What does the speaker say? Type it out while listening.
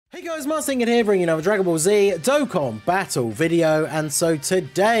Hey guys, Marsingit here, bringing another Dragon Ball Z Dokkan battle video, and so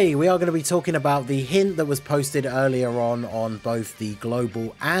today we are going to be talking about the hint that was posted earlier on both the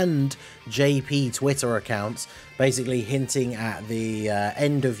global and JP Twitter accounts, basically hinting at the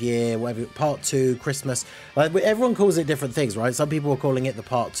end of year, whatever, part 2, Christmas. Like, everyone calls it different things, right? Some people are calling it the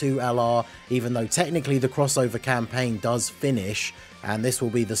part 2 LR, even though technically the crossover campaign does finish, and this will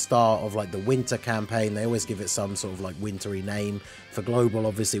be the start of like the winter campaign. They always give it some sort of like wintry name. For global,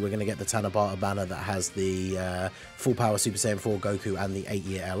 obviously we're going to get the Tanabata banner that has the full power Super Saiyan 4 Goku and the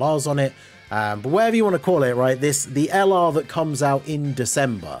 8-year LRs on it. But whatever you want to call it, right, the LR that comes out in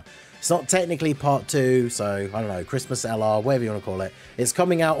December. It's not technically part 2, so I don't know, Christmas LR, whatever you want to call it. It's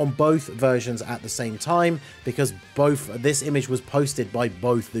coming out on both versions at the same time because this image was posted by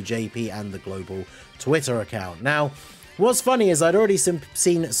both the JP and the global Twitter account. Now, what's funny is I'd already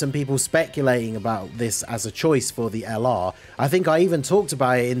seen some people speculating about this as a choice for the LR. I think I even talked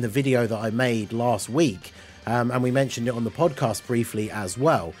about it in the video that I made last week, and we mentioned it on the podcast briefly as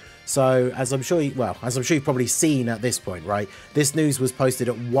well. So, as I'm sure you've probably seen at this point, right? This news was posted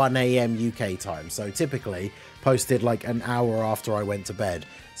at 1 AM UK time, so typically posted like an hour after I went to bed.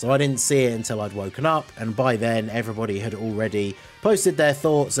 So I didn't see it until I'd woken up, and by then everybody had already posted their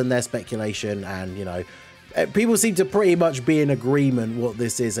thoughts and their speculation, and you know, people seem to pretty much be in agreement what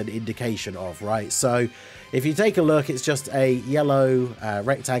this is an indication of, right? So if you take a look, it's just a yellow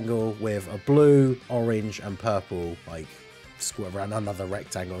rectangle with a blue, orange and purple like square around another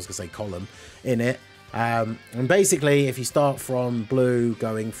rectangle, I was gonna say column in it. And basically if you start from blue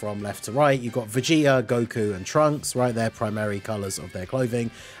going from left to right, you've got Vegeta, Goku and Trunks, right? They're primary colors of their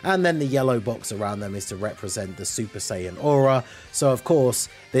clothing, and then the yellow box around them is to represent the Super Saiyan aura. So of course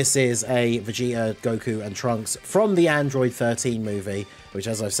this is a Vegeta, Goku and Trunks from the Android 13 movie, which,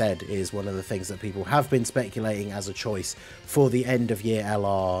 as I've said, is one of the things that people have been speculating as a choice for the end of year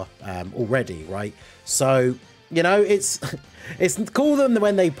LR already, right? So you know, it's cool them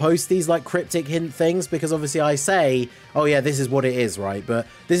when they post these like cryptic hint things, because obviously I say, oh yeah, this is what it is, right? But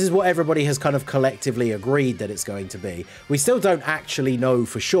this is what everybody has kind of collectively agreed that it's going to be. We still don't actually know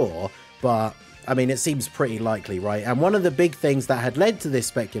for sure, but I mean, it seems pretty likely, right? And one of the big things that had led to this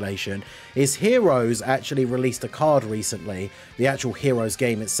speculation is Heroes actually released a card recently, the actual Heroes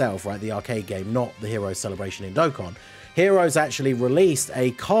game itself, right? The arcade game, not the Heroes Celebration in Dokkan. Heroes actually released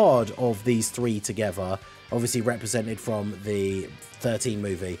a card of these three together, obviously represented from the 13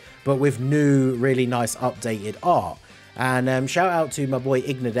 movie, but with new, really nice updated art. And shout out to my boy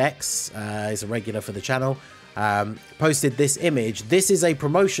Ignidex, he's a regular for the channel, posted this image. This is a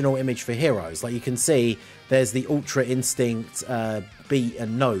promotional image for Heroes. Like you can see, there's the Ultra Instinct beat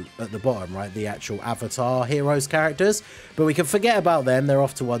and note at the bottom, right? The actual avatar Heroes characters. But we can forget about them, they're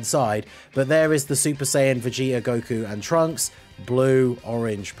off to one side. But there is the Super Saiyan Vegeta, Goku and Trunks, blue,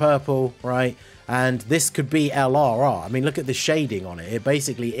 orange, purple, right? And this could be LR art. I mean, look at the shading on it. It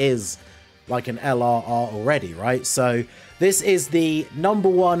basically is like an LR art already, right? So this is the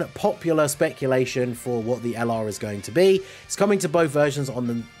 #1 popular speculation for what the LR is going to be. It's coming to both versions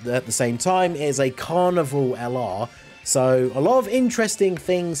on at the same time. It is a Carnival LR. So a lot of interesting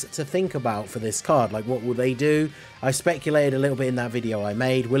things to think about for this card. Like, what will they do? I speculated a little bit in that video I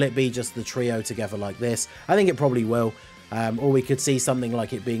made. Will it be just the trio together like this? I think it probably will. Or we could see something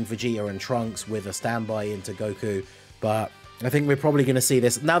like it being Vegeta and Trunks with a standby into Goku. But I think we're probably going to see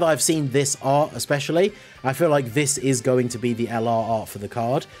this. Now that I've seen this art especially, I feel like this is going to be the LR art for the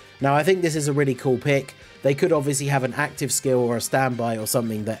card. Now, I think this is a really cool pick. They could obviously have an active skill or a standby or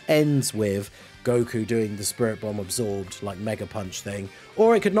something that ends with Goku doing the Spirit Bomb absorbed, like Mega Punch thing.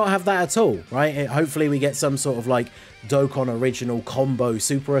 Or it could not have that at all, right? Hopefully we get some sort of like Dokkan original combo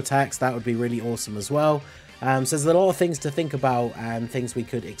super attacks. That would be really awesome as well. So there's a lot of things to think about and things we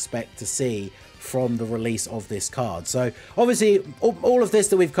could expect to see from the release of this card. So obviously all of this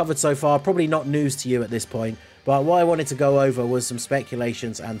that we've covered so far, probably not news to you at this point, but what I wanted to go over was some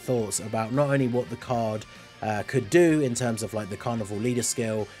speculations and thoughts about not only what the card could do in terms of like the Carnival leader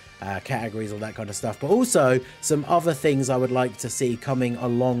skill, categories, all that kind of stuff, but also some other things I would like to see coming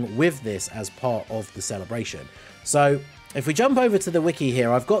along with this as part of the celebration. So if we jump over to the wiki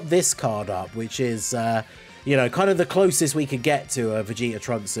here, I've got this card up, which is you know, kind of the closest we could get to a Vegeta,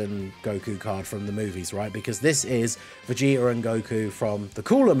 Trunks and Goku card from the movies, right? Because this is Vegeta and Goku from the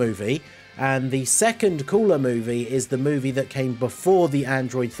Cooler movie, and the second Cooler movie is the movie that came before the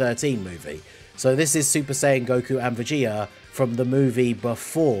Android 13 movie. So this is Super Saiyan Goku and Vegeta from the movie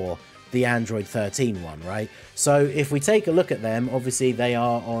before the Android 13 one, right? So if we take a look at them, obviously they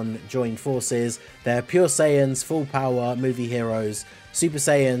are on joined forces. They're Pure Saiyans, full power, movie heroes, Super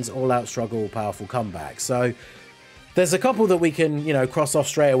Saiyans, all out struggle, powerful comeback. So There's a couple that we can, you know, cross off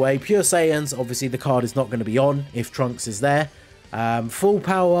straight away. Pure Saiyans, obviously the card is not going to be on if Trunks is there. Full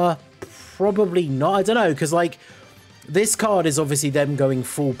power, probably not. I don't know, because like this card is obviously them going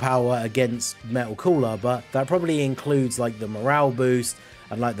full power against Metal Cooler, but that probably includes like the morale boost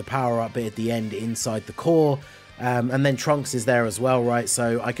and like the power up bit at the end inside the core. And then Trunks is there as well, right?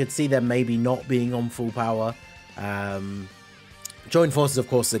 So I could see them maybe not being on full power. Joined Forces, of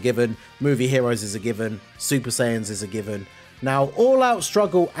course, is a given. Movie Heroes is a given. Super Saiyans is a given. Now, All Out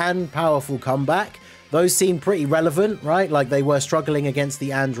Struggle and Powerful Comeback, those seem pretty relevant, right? Like, they were struggling against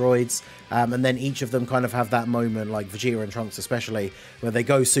the androids, and then each of them kind of have that moment, like Vegeta and Trunks especially, where they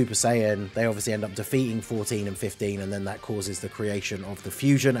go Super Saiyan. They obviously end up defeating 14 and 15, and then that causes the creation of the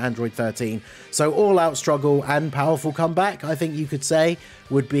Fusion Android 13. So All Out Struggle and Powerful Comeback, I think you could say,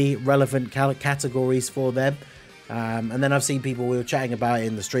 would be relevant categories for them. And then I've seen people, we were chatting about it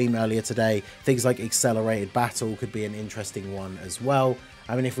in the stream earlier today, things like Accelerated Battle could be an interesting one as well.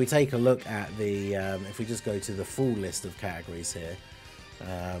 I mean, if we take a look at the, if we just go to the full list of categories here,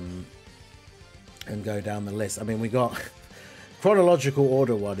 and go down the list, I mean, we got chronological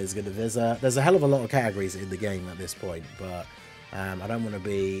order one is going to, there's a hell of a lot of categories in the game at this point, but I don't want to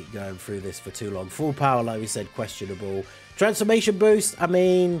be going through this for too long. Full power, like we said, questionable. Transformation boost, I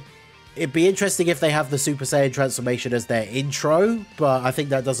mean, it'd be interesting if they have the Super Saiyan transformation as their intro, but I think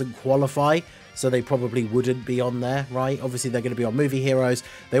that doesn't qualify, so they probably wouldn't be on there, right? Obviously, they're going to be on Movie Heroes.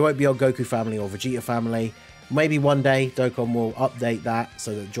 They won't be on Goku Family or Vegeta Family. Maybe one day Dokkan will update that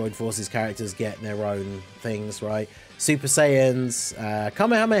so that Joined Forces characters get their own things, right? Super Saiyans,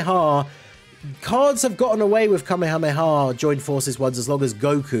 Kamehameha. Cards have gotten away with Kamehameha Joined Forces ones as long as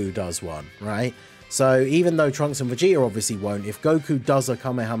Goku does one, right? So even though Trunks and Vegeta obviously won't, if Goku does a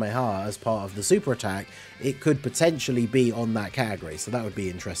Kamehameha as part of the super attack, it could potentially be on that category. So that would be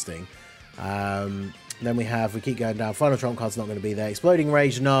interesting. Then we have, we keep going down, Final Trump card's not going to be there. Exploding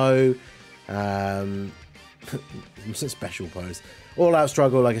Rage, no. It's a special pose. All Out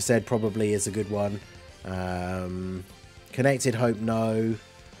Struggle, like I said, probably is a good one. Connected Hope, no.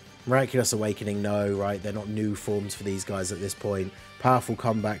 Miraculous Awakening, no, right? They're not new forms for these guys at this point. Powerful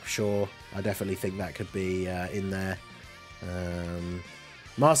Comeback, sure. I definitely think that could be in there.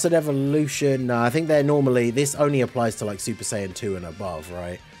 Mastered Evolution, no, I think they're normally, this only applies to like Super Saiyan 2 and above,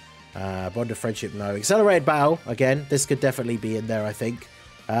 right? Bond of Friendship, no. Accelerated Battle, again, this could definitely be in there, I think.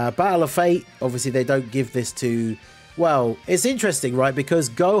 Battle of Fate, obviously they don't give this to, well, it's interesting, right? Because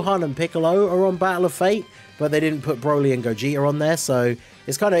Gohan and Piccolo are on Battle of Fate, but they didn't put Broly and Gogeta on there, so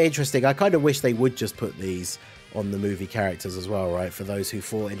it's kind of interesting. I kind of wish they would just put these on the movie characters as well, right? For those who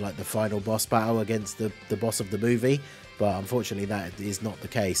fought in like the final boss battle against the boss of the movie, but unfortunately that is not the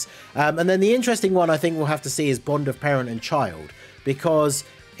case. And then the interesting one I think we'll have to see is Bond of Parent and Child, because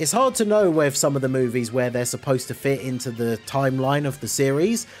it's hard to know with some of the movies where they're supposed to fit into the timeline of the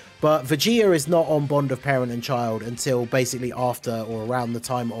series, but Vegeta is not on Bond of Parent and Child until basically after or around the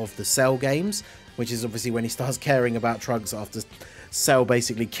time of the Cell games, which is obviously when he starts caring about Trunks after Cell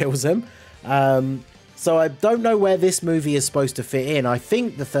basically kills him. So I don't know where this movie is supposed to fit in. I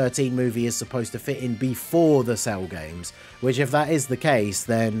think the 13 movie is supposed to fit in before the Cell games, which if that is the case,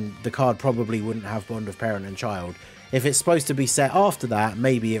 then the card probably wouldn't have Bond of Parent and Child. If it's supposed to be set after that,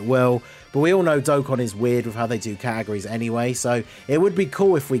 maybe it will. But we all know Dokkan is weird with how they do categories anyway, so it would be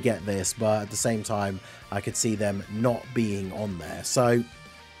cool if we get this, but at the same time, I could see them not being on there. So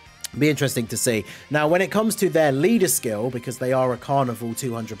be interesting to see. Now, when it comes to their leader skill, because they are a Carnival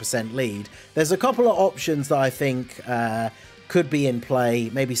 200% lead, there's a couple of options that I think could be in play,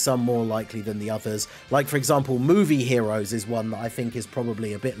 maybe some more likely than the others. Like, for example, Movie Heroes is one that I think is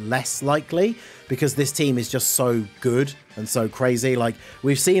probably a bit less likely, because this team is just so good and so crazy. Like,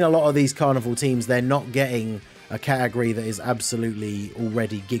 we've seen a lot of these Carnival teams, they're not getting a category that is absolutely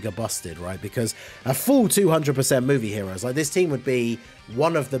already giga busted, right? Because a full 200% Movie Heroes, like this team would be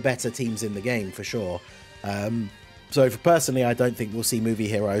one of the better teams in the game for sure. So personally, I don't think we'll see Movie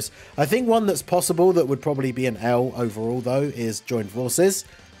Heroes. I think one that's possible that would probably be an L overall though is Joined Forces.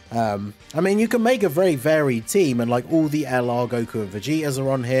 I mean, you can make a very varied team, and like all the LR, Goku and Vegetas are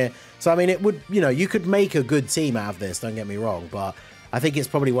on here. So I mean, it would, you know, you could make a good team out of this, don't get me wrong, but I think it's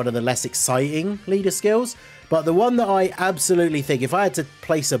probably one of the less exciting leader skills. But the one that I absolutely think, if I had to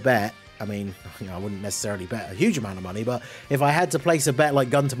place a bet, I mean, you know, I wouldn't necessarily bet a huge amount of money, but if I had to place a bet, like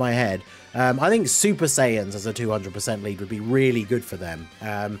gun to my head, I think Super Saiyans as a 200% lead would be really good for them.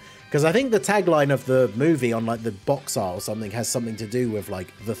 Because I think the tagline of the movie on like the box art or something has something to do with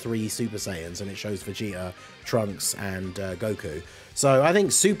like the 3 Super Saiyans, and it shows Vegeta, Trunks, and Goku. So I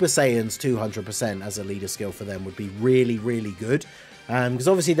think Super Saiyans 200% as a leader skill for them would be really, really good. Because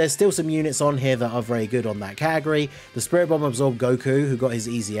obviously there's still some units on here that are very good on that category. The Spirit Bomb Absorb Goku, who got his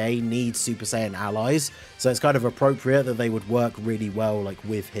EZA, needs Super Saiyan allies, so it's kind of appropriate that they would work really well like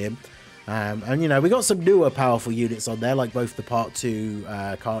with him. And you know, we got some newer powerful units on there, like both the Part 2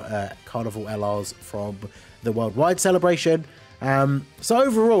 Carnival LRs from the Worldwide Celebration. So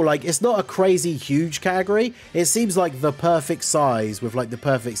overall, like, it's not a crazy huge category. It seems like the perfect size with like the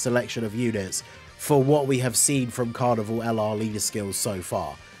perfect selection of units for what we have seen from Carnival LR leader skills so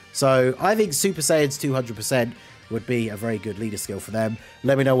far. So I think Super Saiyans 200% would be a very good leader skill for them.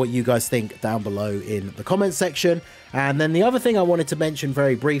 Let me know what you guys think down below in the comments section. And then the other thing I wanted to mention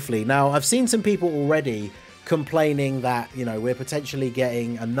very briefly, now I've seen some people already complaining that, you know, we're potentially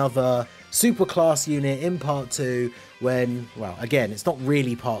getting another super class unit in part 2 when, well, again, it's not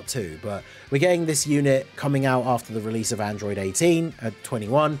really part 2, but we're getting this unit coming out after the release of Android 18 at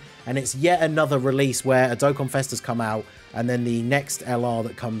 21, and it's yet another release where a Dokkan Fest has come out, and then the next LR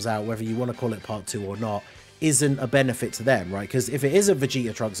that comes out, whether you want to call it part 2 or not, isn't a benefit to them, right? Because if it is a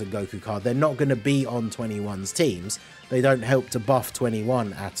Vegeta, Trunks and Goku card, they're not going to be on 21's teams. They don't help to buff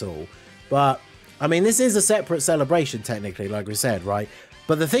 21 at all. But I mean, this is a separate celebration technically, like we said, right?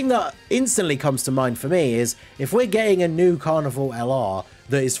 But the thing that instantly comes to mind for me is if we're getting a new Carnival LR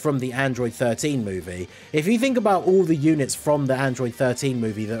that is from the Android 13 movie, if you think about all the units from the Android 13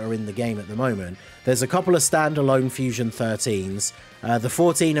 movie that are in the game at the moment, there's a couple of standalone Fusion 13s, the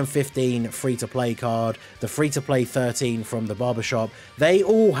 14 and 15 free-to-play card, the free-to-play 13 from the barbershop, they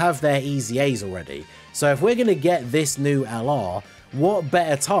all have their EZAs already. So if we're going to get this new LR, what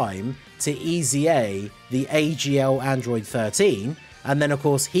better time to EZA the AGL Android 13? And then, of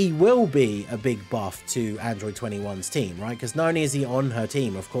course, he will be a big buff to Android 21's team, right? Because not only is he on her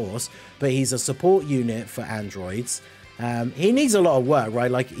team, of course, but he's a support unit for androids. He needs a lot of work, right?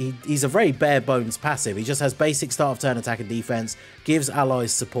 Like, he's a very bare bones passive. He just has basic start of turn attack and defense, gives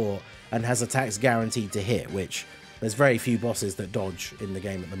allies support, and has attacks guaranteed to hit, which there's very few bosses that dodge in the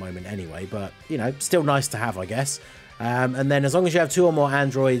game at the moment anyway. But, you know, still nice to have, I guess. And then as long as you have 2 or more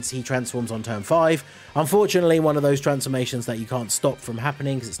androids, he transforms on turn 5. Unfortunately, one of those transformations that you can't stop from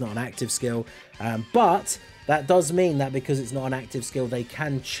happening because it's not an active skill. But that does mean that because it's not an active skill, they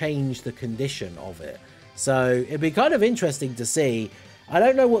can change the condition of it. So it'd be kind of interesting to see. I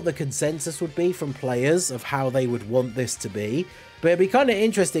don't know what the consensus would be from players of how they would want this to be. But it'd be kind of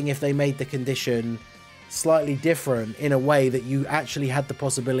interesting if they made the condition slightly different in a way that you actually had the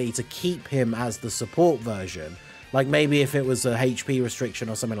possibility to keep him as the support version. Like maybe if it was a HP restriction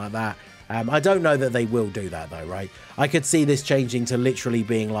or something like that. I don't know that they will do that though, right? I could see this changing to literally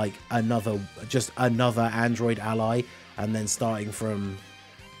being like just another Android ally, and then starting from,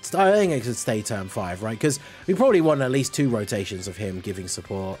 I think it could stay turn 5, right? Because we probably want at least 2 rotations of him giving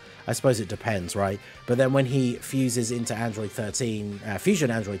support. I suppose it depends, right? But then when he fuses into Android 13,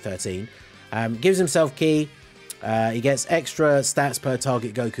 Fusion Android 13, gives himself key. He gets extra stats per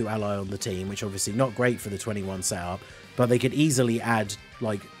target Goku ally on the team, which obviously not great for the 21 setup, but they could easily add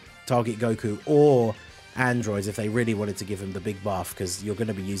like target Goku or androids if they really wanted to give him the big buff, because you're going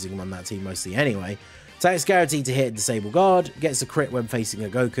to be using him on that team mostly anyway. Attacks guaranteed to hit and disable guard, gets a crit when facing a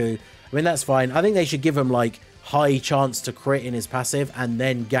Goku. I mean, that's fine. I think they should give him like high chance to crit in his passive and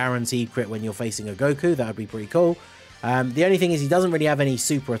then guaranteed crit when you're facing a Goku. That would be pretty cool. The only thing is he doesn't really have any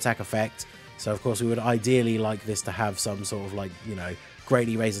super attack effect. So, of course, we would ideally like this to have some sort of, like, you know,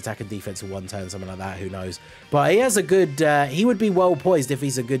 greatly raised attack and defense in 1 turn, something like that, who knows. But he has a good, he would be well poised if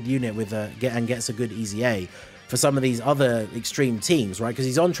he's a good unit with and gets a good EZA for some of these other extreme teams, right? Because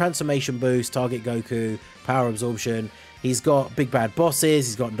he's on Transformation Boost, Target Goku, Power Absorption. He's got Big Bad Bosses,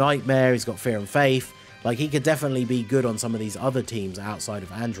 he's got Nightmare, he's got Fear and Faith. Like, he could definitely be good on some of these other teams outside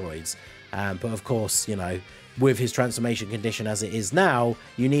of androids. But, of course, you know, with his transformation condition as it is now,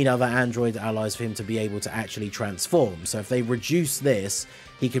 you need other android allies for him to be able to actually transform. So if they reduce this,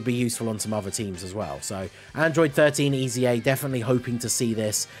 he could be useful on some other teams as well. So Android 13 EZA, definitely hoping to see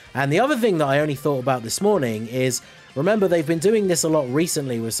this. And the other thing that I only thought about this morning is, remember, they've been doing this a lot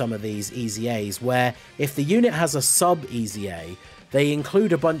recently with some of these EZAs, where if the unit has a sub EZA, they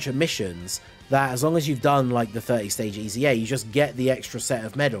include a bunch of missions that, as long as you've done like the 30-stage EZA, you just get the extra set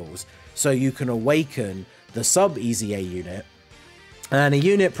of medals, so you can awaken the sub EZA unit. And a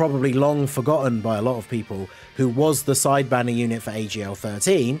unit probably long forgotten by a lot of people, who was the side banner unit for AGL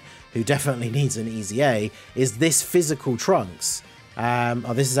 13, who definitely needs an EZA, is this physical Trunks.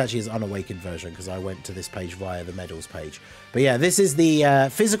 Oh, this is actually his unawakened version, because I went to this page via the medals page. But yeah, this is the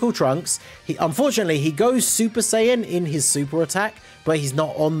physical Trunks. Unfortunately, he goes Super Saiyan in his super attack, but he's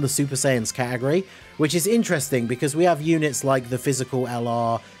not on the Super Saiyans category, which is interesting because we have units like the physical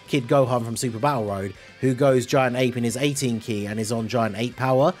LR Kid Gohan from Super Battle Road, who goes Giant Ape in his 18 key and is on Giant Ape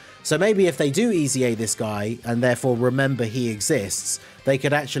power. So maybe if they do EZA this guy and therefore remember he exists, they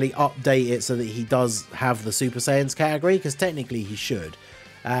could actually update it so that he does have the Super Saiyans category, because technically he should.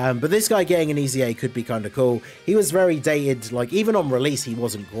 But this guy getting an EZA could be kind of cool. He was very dated, like even on release he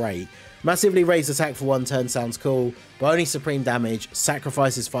wasn't great. Massively raised attack for 1 turn sounds cool, but only supreme damage,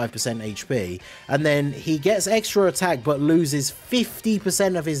 sacrifices 5% HP, and then he gets extra attack but loses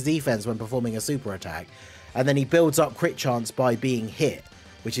 50% of his defense when performing a super attack, and then he builds up crit chance by being hit,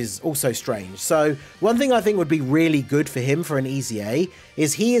 which is also strange. So one thing I think would be really good for him for an EZA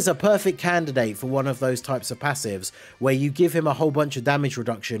is he is a perfect candidate for one of those types of passives where you give him a whole bunch of damage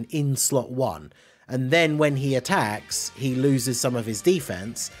reduction in slot 1. And then when he attacks, he loses some of his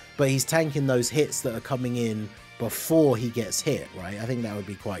defense, but he's tanking those hits that are coming in before he gets hit, right? I think that would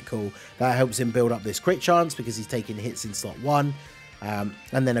be quite cool. That helps him build up this crit chance because he's taking hits in slot 1. And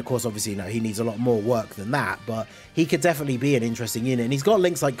then, of course, obviously, you know, he needs a lot more work than that, but he could definitely be an interesting unit. And he's got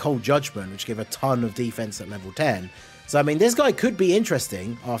links like Cold Judgment, which give a ton of defense at level 10. So, I mean, this guy could be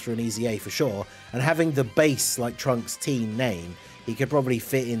interesting after an EZA for sure. And having the base, like, Trunks team name, he could probably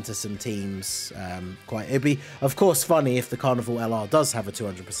fit into some teams it'd be, of course, funny if the Carnival LR does have a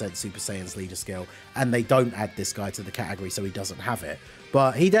 200% Super Saiyan's leader skill and they don't add this guy to the category so he doesn't have it.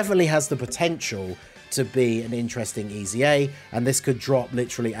 But he definitely has the potential to be an interesting EZA, and this could drop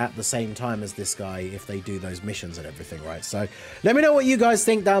literally at the same time as this guy if they do those missions and everything, right? So let me know what you guys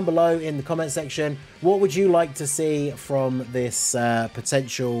think down below in the comment section. What would you like to see from this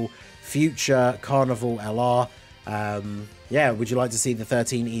potential future Carnival LR? Yeah, would you like to see the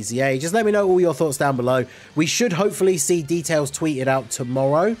 13 EZA? Just let me know all your thoughts down below. We should hopefully see details tweeted out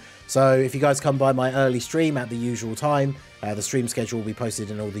tomorrow. So if you guys come by my early stream at the usual time, the stream schedule will be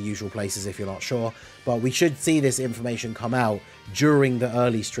posted in all the usual places if you're not sure. But we should see this information come out during the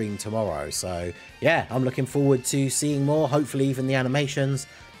early stream tomorrow. So yeah, I'm looking forward to seeing more, hopefully even the animations.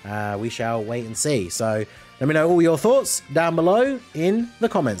 We shall wait and see. So let me know all your thoughts down below in the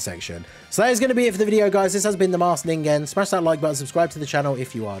comment section. So that is going to be it for the video, guys. This has been the Masked Ningen. Smash that like button, subscribe to the channel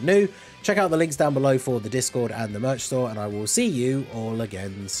if you are new. Check out the links down below for the Discord and the merch store, and I will see you all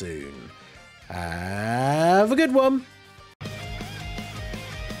again soon. Have a good one.